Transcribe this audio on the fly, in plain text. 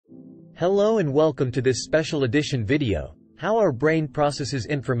Hello and welcome to this special edition video, How Our Brain Processes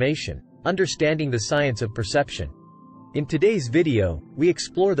Information, Understanding the Science of Perception. In today's video, we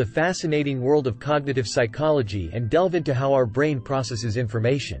explore the fascinating world of cognitive psychology and delve into how our brain processes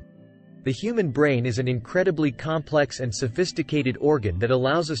information. The human brain is an incredibly complex and sophisticated organ that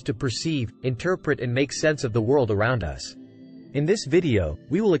allows us to perceive, interpret and make sense of the world around us. In this video,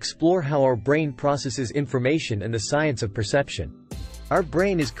 we will explore how our brain processes information and the science of perception. Our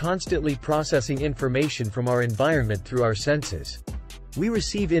brain is constantly processing information from our environment through our senses. We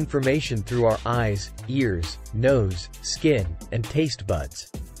receive information through our eyes, ears, nose, skin, and taste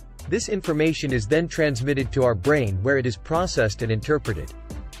buds. This information is then transmitted to our brain where it is processed and interpreted.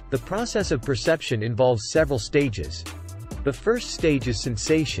 The process of perception involves several stages. The first stage is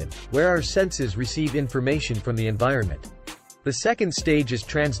sensation, where our senses receive information from the environment. The second stage is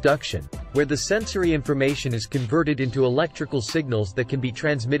transduction, where the sensory information is converted into electrical signals that can be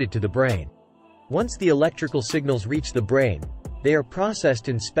transmitted to the brain. Once the electrical signals reach the brain, they are processed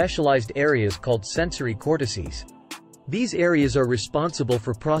in specialized areas called sensory cortices. These areas are responsible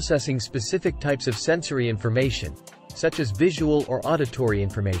for processing specific types of sensory information, such as visual or auditory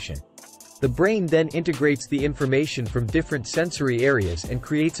information. The brain then integrates the information from different sensory areas and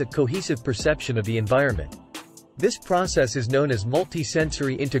creates a cohesive perception of the environment. This process is known as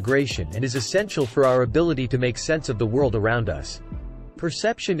multisensory integration and is essential for our ability to make sense of the world around us.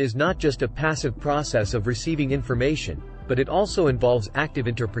 Perception is not just a passive process of receiving information, but it also involves active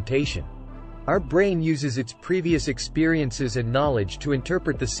interpretation. Our brain uses its previous experiences and knowledge to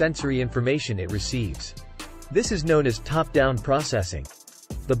interpret the sensory information it receives. This is known as top-down processing.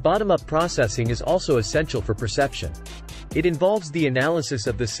 The bottom-up processing is also essential for perception. It involves the analysis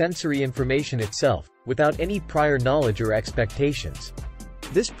of the sensory information itself, without any prior knowledge or expectations.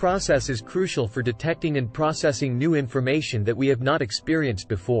 This process is crucial for detecting and processing new information that we have not experienced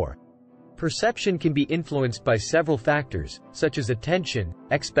before. Perception can be influenced by several factors, such as attention,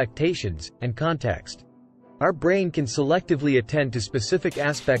 expectations, and context. Our brain can selectively attend to specific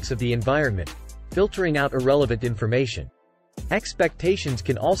aspects of the environment, filtering out irrelevant information. Expectations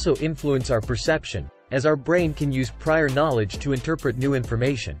can also influence our perception, as our brain can use prior knowledge to interpret new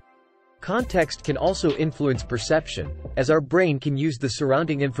information. Context can also influence perception, as our brain can use the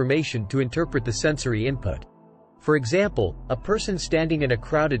surrounding information to interpret the sensory input. For example, a person standing in a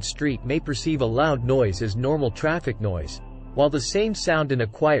crowded street may perceive a loud noise as normal traffic noise, while the same sound in a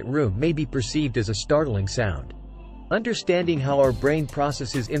quiet room may be perceived as a startling sound. Understanding how our brain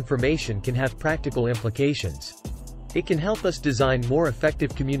processes information can have practical implications. It can help us design more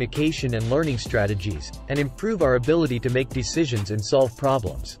effective communication and learning strategies, and improve our ability to make decisions and solve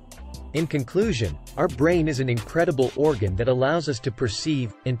problems. In conclusion, our brain is an incredible organ that allows us to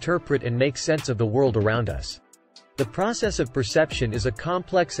perceive, interpret and make sense of the world around us. The process of perception is a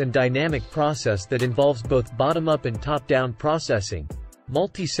complex and dynamic process that involves both bottom-up and top-down processing,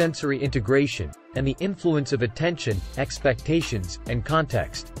 multisensory integration, and the influence of attention, expectations, and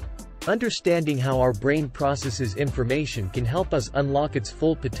context. Understanding how our brain processes information can help us unlock its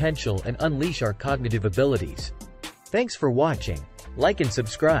full potential and unleash our cognitive abilities. Thanks for watching. Like and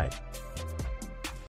subscribe.